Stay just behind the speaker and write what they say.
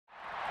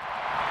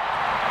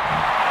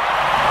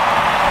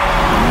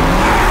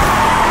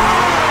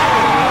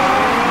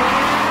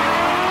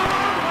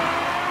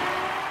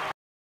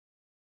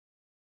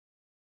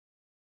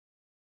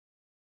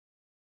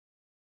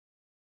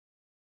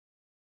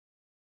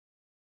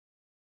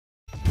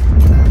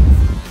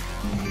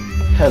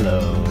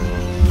Hello,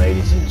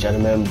 ladies and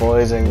gentlemen,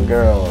 boys and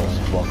girls.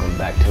 Welcome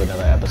back to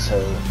another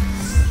episode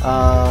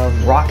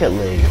of Rocket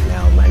League.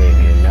 Now, many of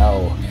you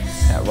know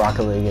that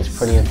Rocket League is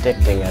pretty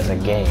addicting as a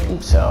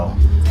game, so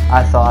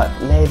I thought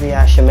maybe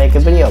I should make a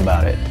video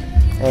about it.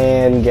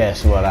 And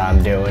guess what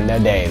I'm doing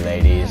today,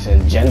 ladies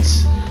and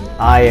gents?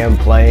 I am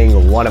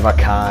playing one of a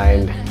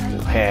kind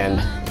and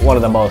one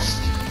of the most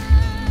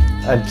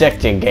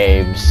addicting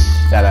games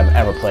that I've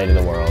ever played in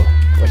the world,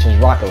 which is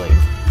Rocket League.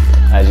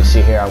 As you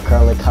see here, I'm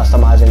currently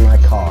customizing my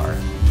car.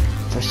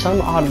 For some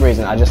odd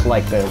reason, I just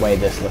like the way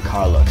the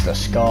car looks. The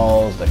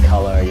skulls, the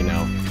color, you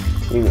know.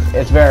 You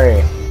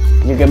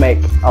can make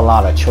a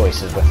lot of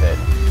choices with it.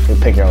 You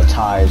pick your own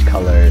tires,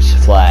 colors,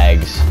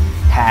 flags,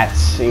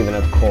 hats, even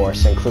of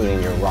course,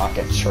 including your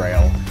rocket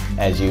trail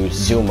as you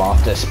zoom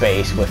off to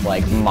space with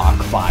like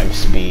Mach 5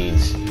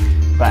 speeds.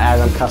 But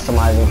as I'm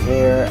customizing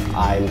here,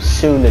 I'm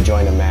soon to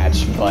join a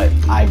match, but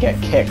I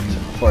get kicked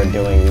for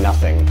doing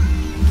nothing.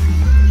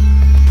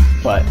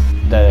 But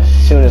as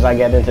soon as I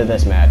get into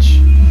this match,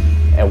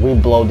 and we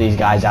blow these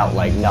guys out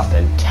like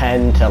nothing,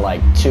 10 to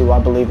like 2 I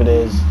believe it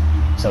is.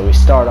 So we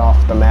start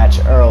off the match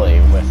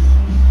early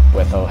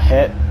with a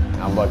hit.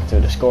 I'm looking through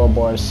the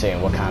scoreboard, seeing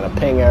what kind of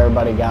ping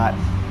everybody got.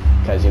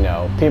 Because, you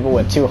know, people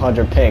with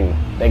 200 ping,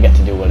 they get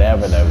to do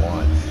whatever they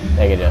want.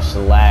 They can just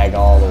lag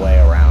all the way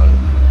around.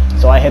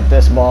 So I hit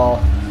this ball,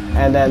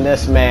 and then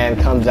this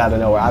man comes out of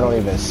nowhere. I don't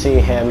even see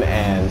him,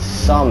 and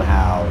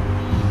somehow,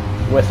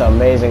 with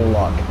amazing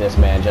luck, this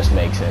man just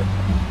makes it.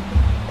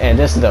 And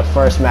this is the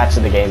first match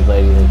of the game,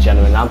 ladies and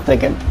gentlemen. I'm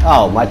thinking,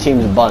 oh, my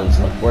team's buns.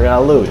 Look, we're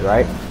gonna lose,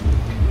 right?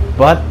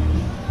 But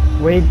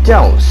we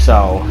don't.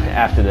 So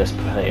after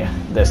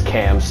this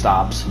cam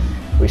stops,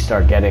 we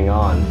start getting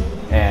on,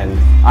 and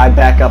I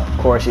back up. Of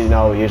course, you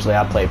know, usually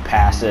I play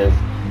passive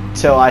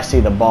till I see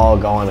the ball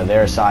go on to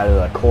their side of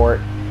the court.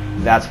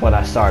 That's when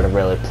I start to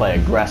really play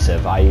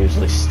aggressive. I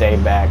usually stay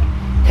back,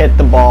 hit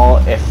the ball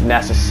if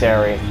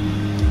necessary,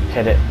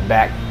 hit it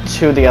back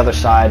to the other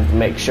side,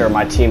 make sure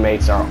my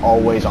teammates are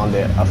always on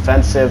the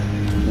offensive,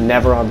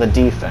 never on the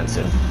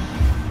defensive.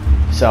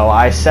 So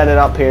I set it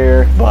up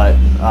here, but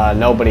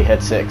nobody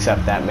hits it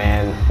except that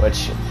man,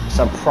 which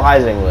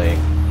surprisingly,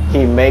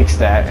 he makes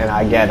that, and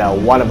I get a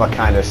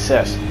one-of-a-kind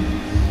assist.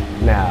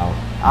 Now,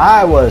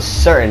 I was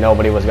certain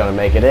nobody was going to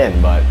make it in,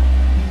 but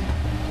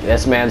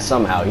this man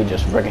somehow, he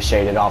just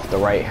ricocheted off the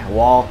right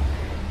wall,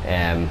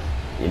 and,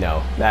 you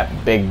know, that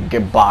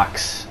big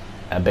box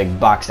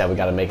that we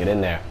got to make it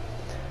in there.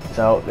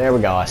 So there we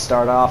go. I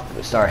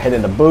start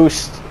hitting the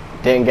boost.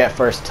 Didn't get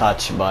first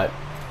touch, but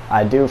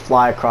I do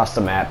fly across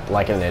the map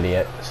like an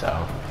idiot,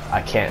 so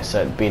I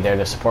can't be there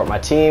to support my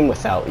team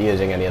without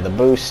using any of the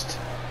boost.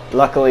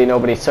 Luckily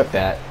nobody took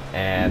that,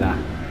 and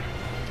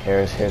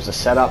here's the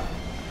setup,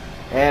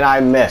 and I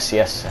miss.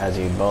 Yes, as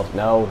you both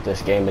know,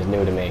 this game is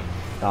new to me.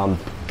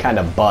 Kind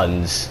of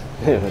buns.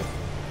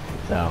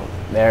 So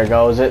there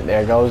goes it.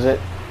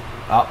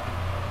 Oh,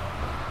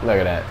 look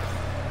at that.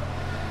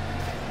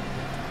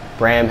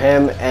 Ram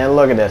him, and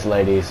look at this,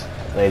 ladies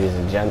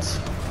and gents.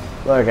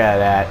 Look at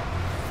that.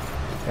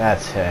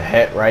 That's a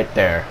hit right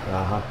there.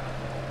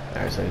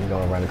 Alright, so he's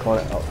going around the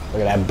corner. Oh,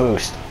 look at that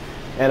boost.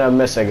 And a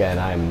miss again.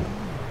 I'm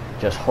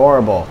just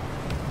horrible.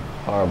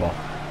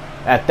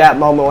 At that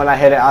moment when I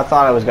hit it, I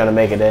thought I was going to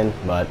make it in,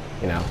 but,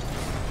 you know,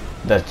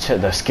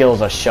 the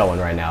skills are showing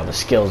right now. The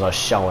skills are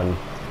showing,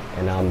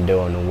 and I'm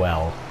doing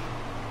well.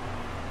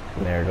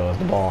 And there goes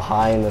the ball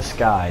high in the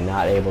sky,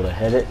 not able to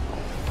hit it.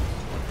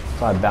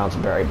 So I bounce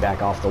right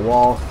back off the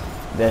wall.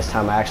 This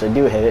time I actually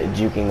do hit it,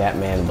 juking that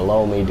man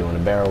below me, doing a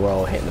barrel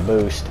roll, hitting the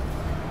boost.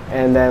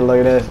 And then look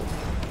at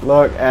this.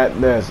 Look at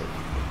this.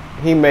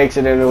 He makes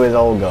it into his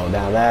old goal.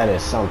 Now that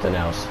is something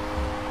else.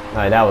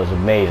 Alright, that was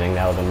amazing.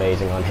 That was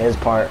amazing on his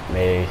part.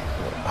 Maybe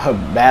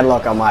bad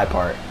luck on my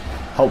part.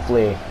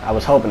 Hopefully, I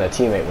was hoping a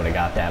teammate would have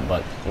got that,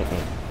 but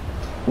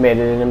he made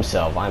it in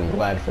himself. I'm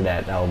glad for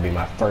that. That will be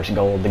my first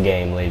goal of the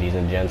game, ladies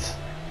and gents.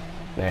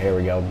 Now here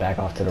we go, back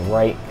off to the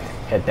right,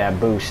 hit that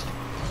boost.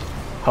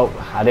 Hope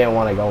I didn't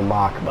want to go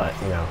Mach, but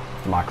you know,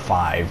 Mach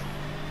 5.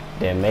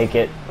 Didn't make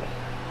it.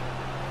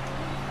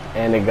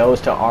 And it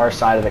goes to our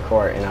side of the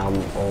court, and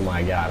oh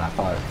my god, I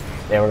thought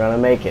they were gonna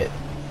make it.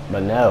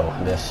 But no,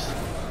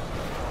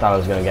 thought I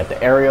was gonna get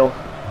the aerial.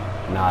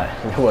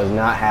 It was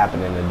not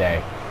happening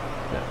today.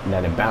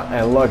 Then it bounced,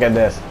 and look at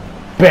this.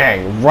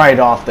 Bang! Right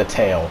off the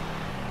tail.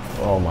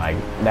 Oh my,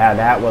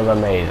 that was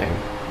amazing.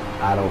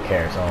 I don't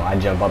care, so I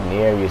jump up in the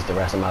air, use the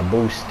rest of my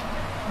boost,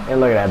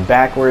 and look at that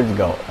backwards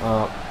go.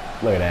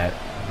 Look at that.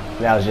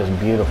 That was just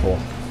beautiful.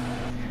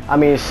 I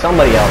mean,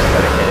 somebody else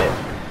could have hit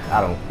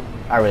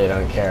it. I really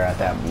don't care at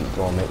that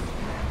moment.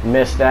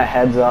 Missed that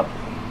heads up.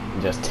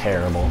 Just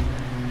terrible.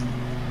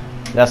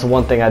 That's the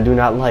one thing I do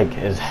not like,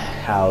 is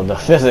how the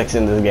physics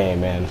in this game,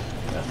 man.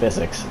 The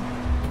physics.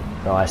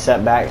 So I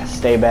set back,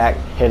 stay back,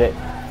 hit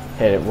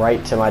it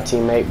right to my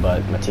teammate,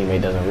 but my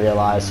teammate doesn't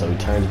realize, so he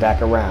turns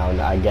back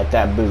around. I get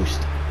that boost,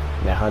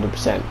 that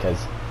 100%, because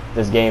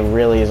this game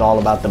really is all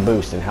about the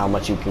boost and how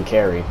much you can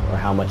carry, or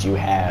how much you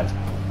have.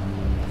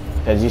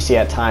 Because you see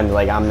at times,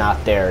 like, I'm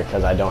not there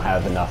because I don't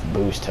have enough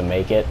boost to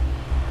make it.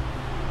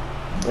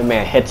 The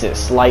man hits it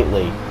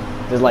slightly.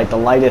 There's like the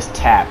lightest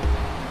tap,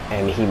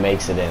 and he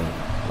makes it in.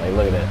 Like,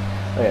 look at it.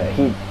 Look at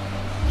it.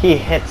 He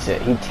hits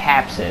it. He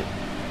taps it.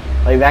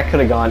 Like, that could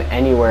have gone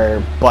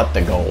anywhere but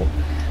the goal.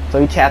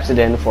 So he taps it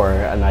in for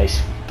a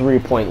nice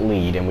 3-point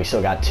lead, and we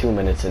still got 2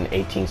 minutes and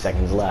 18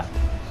 seconds left.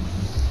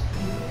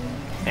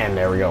 And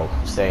there we go.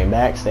 Staying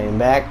back, staying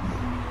back.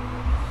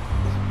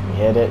 We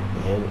hit it,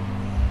 we hit it.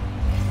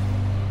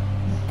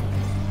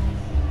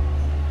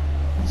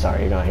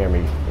 Sorry, you're gonna hear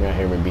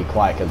me be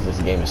quiet because this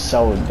game is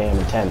so damn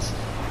intense.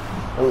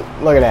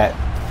 Look at that.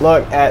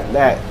 Look at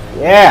that.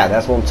 Yeah,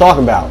 that's what I'm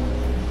talking about.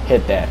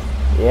 Hit that.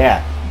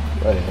 Yeah.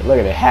 Look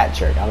at the hat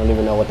trick. I don't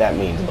even know what that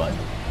means, but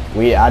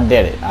I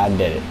did it. I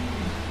did it.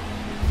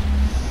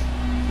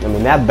 I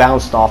mean, that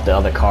bounced off the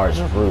other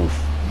car's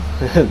roof.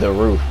 The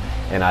roof.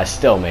 And I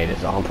still made it,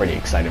 so I'm pretty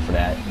excited for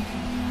that.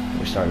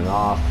 We're starting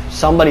off.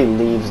 Somebody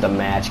leaves the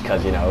match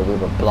because, you know, we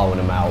were blowing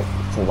him out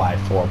by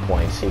 4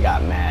 points. He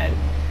got mad.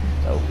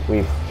 So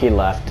he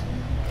left.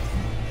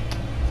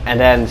 And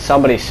then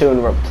somebody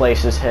soon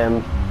replaces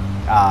him.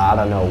 I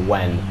don't know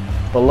when.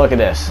 But look at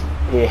this.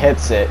 He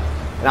hits it.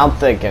 And I'm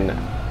thinking,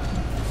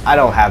 I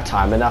don't have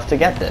time enough to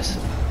get this.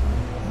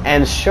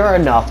 And sure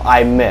enough,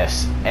 I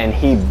miss. And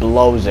he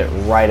blows it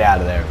right out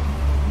of there.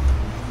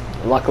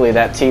 Luckily,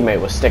 that teammate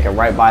was sticking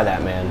right by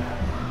that man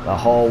the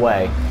whole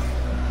way.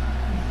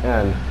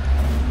 And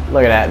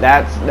look at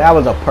that. That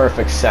was a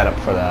perfect setup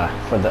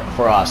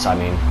for us. I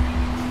mean,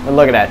 and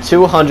look at that,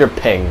 200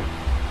 ping,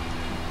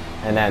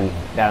 and then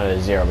down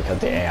to 0 because of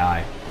the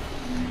AI.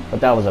 But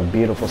that was a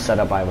beautiful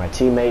setup by my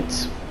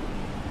teammates.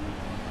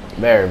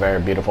 Very,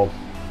 very beautiful.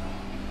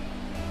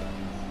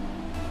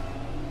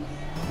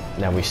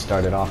 Now we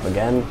started off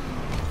again.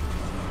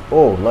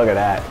 Oh, look at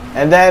that.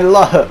 And then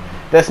look,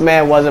 this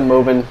man wasn't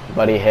moving,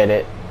 but he hit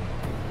it.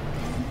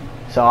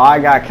 So I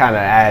got kind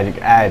of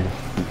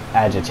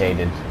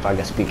agitated, if I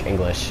can speak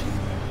English.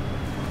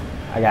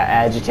 I got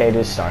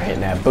agitated, started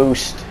hitting that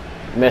boost,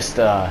 missed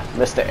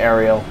the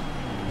aerial,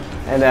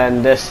 and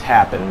then this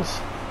happens.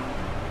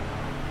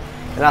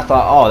 And I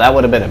thought, oh, that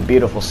would have been a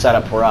beautiful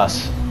setup for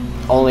us,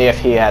 only if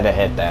he had to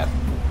hit that.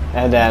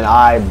 And then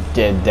I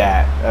did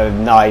that, a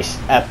nice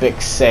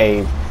epic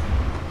save.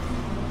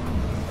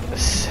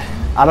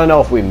 I don't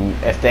know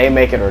if they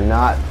make it or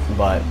not,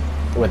 but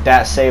with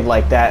that save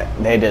like that,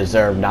 they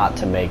deserve not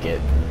to make it.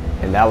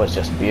 And that was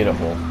just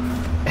beautiful.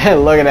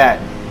 And look at that,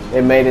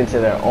 they made it to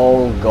their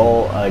own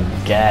goal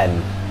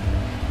again.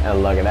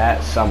 And look at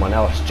that, someone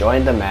else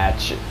joined the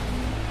match.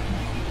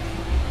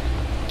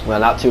 Well,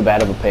 not too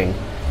bad of a ping,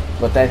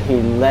 but then he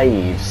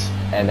leaves,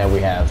 and then we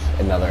have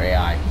another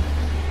AI.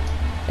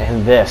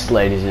 And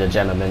ladies and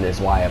gentlemen, is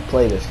why I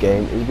play this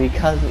game, is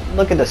because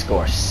look at the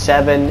score,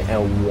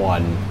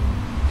 7-1.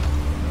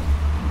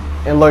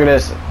 And look at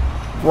this,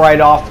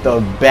 right off the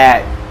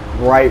bat,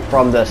 right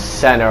from the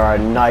center, a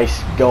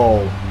nice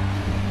goal.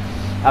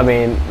 I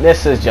mean,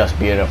 this is just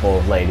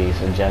beautiful, ladies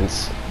and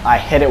gents. I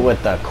hit it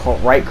with the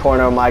right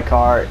corner of my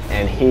car,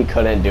 and he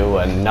couldn't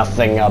do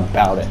nothing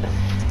about it.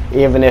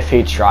 Even if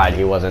he tried,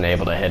 he wasn't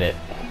able to hit it.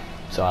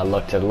 So I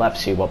look to the left,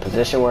 see what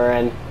position we're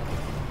in.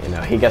 You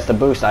know, he gets the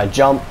boost, I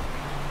jump,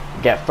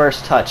 get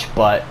first touch,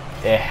 but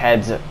it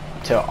heads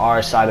to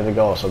our side of the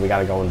goal, so we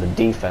gotta go into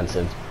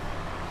defensive.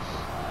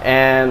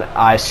 And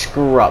I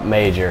screw up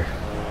major.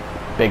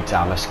 Big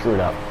time, I screwed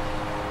up.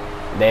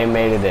 They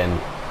made it in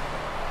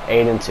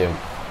 8-2.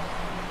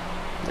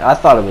 I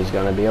thought it was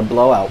gonna be a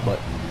blowout, but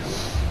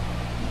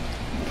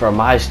for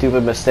my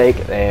stupid mistake,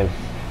 they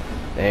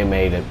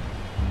made it.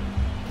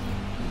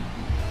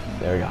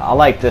 There we go. I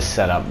like this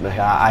setup.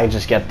 I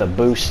just get the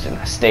boost and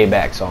I stay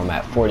back, so I'm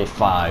at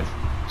 45,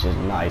 which is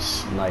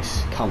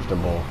nice,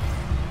 comfortable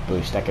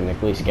boost. That can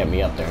at least get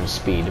me up there in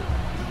speed.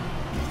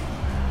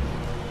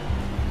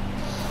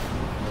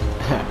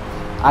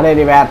 I didn't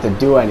even have to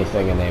do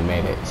anything and they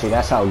made it. See,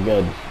 that's how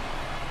good.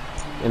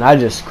 And I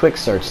just quick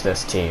searched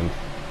this team.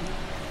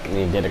 And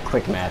he did a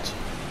quick match.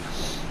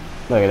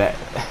 Look at that.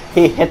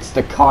 He hits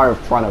the car in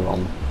front of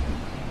him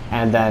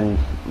and then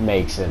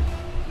makes it.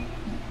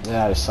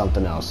 That is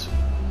something else.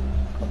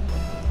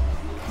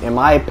 In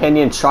my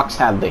opinion, trucks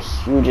have the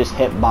hugest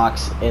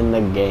hitbox in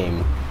the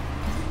game.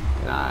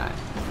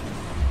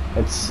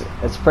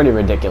 It's pretty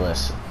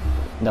ridiculous.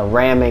 The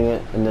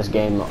ramming in this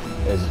game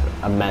is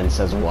immense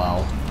as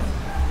well.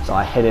 So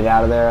I hit it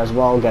out of there as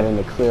well, getting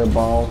the clear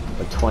ball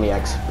for 20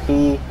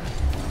 XP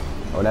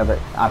or whatever.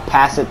 I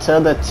pass it to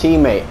the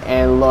teammate,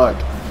 and look,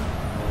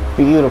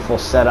 beautiful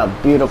setup,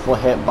 beautiful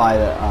hit by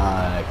the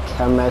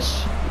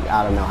Chemish.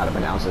 I don't know how to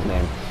pronounce his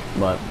name,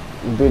 but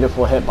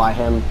beautiful hit by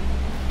him.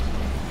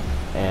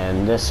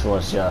 And this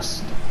was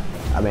just,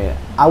 I mean,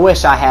 I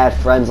wish I had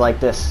friends like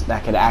this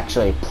that could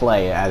actually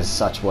play as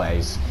such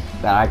ways,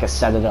 that I could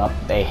set it up,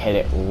 they hit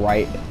it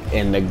right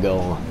in the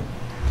goal.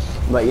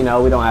 But you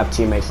know, we don't have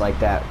teammates like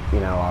that. You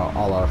know,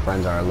 all our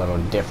friends are a little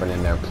different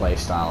in their play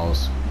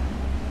styles.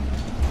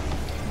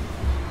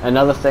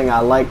 Another thing I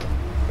like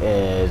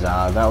is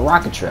the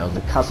rocket trails,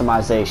 the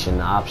customization,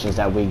 the options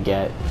that we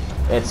get.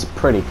 It's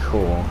pretty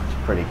cool.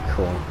 It's pretty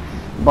cool.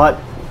 But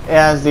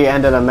as the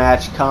end of the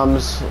match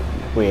comes,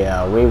 we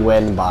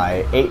win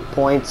by 8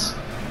 points.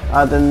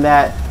 Other than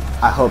that,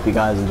 I hope you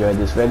guys enjoyed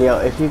this video.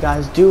 If you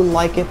guys do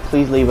like it,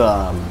 please leave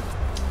a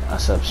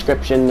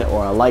subscription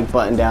or a like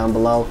button down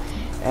below,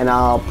 and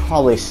I'll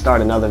probably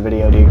start another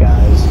video to you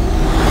guys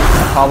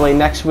probably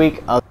next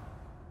week.